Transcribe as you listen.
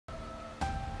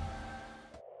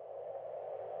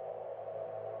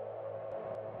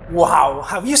Wow,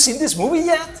 have you seen this movie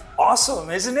yet? Awesome,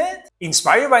 isn't it?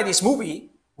 Inspired by this movie,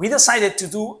 we decided to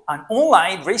do an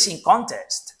online racing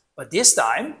contest, but this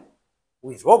time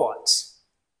with robots.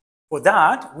 For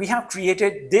that, we have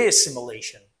created this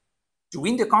simulation. To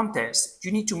win the contest,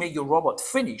 you need to make your robot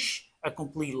finish a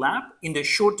complete lap in the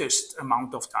shortest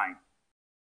amount of time.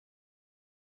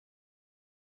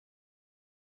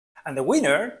 And the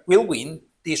winner will win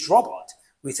this robot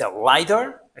with a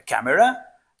LiDAR, a camera,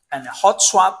 and a hot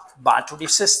swap battery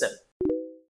system.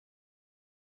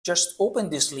 Just open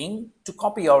this link to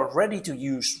copy our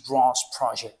ready-to-use ROS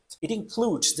project. It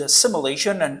includes the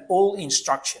simulation and all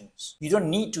instructions. You don't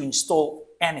need to install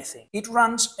anything. It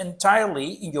runs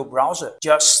entirely in your browser.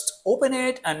 Just open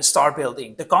it and start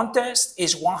building. The contest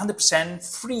is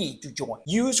 100% free to join.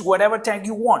 Use whatever tag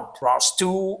you want.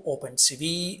 ROS2,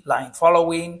 OpenCV, line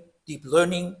following, deep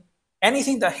learning,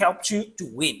 anything that helps you to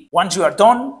win. Once you are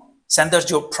done, send us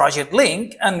your project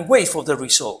link and wait for the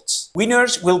results.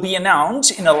 Winners will be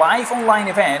announced in a live online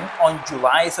event on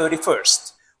July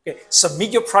 31st.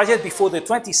 Submit your project before the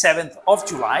 27th of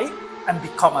July and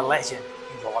become a legend.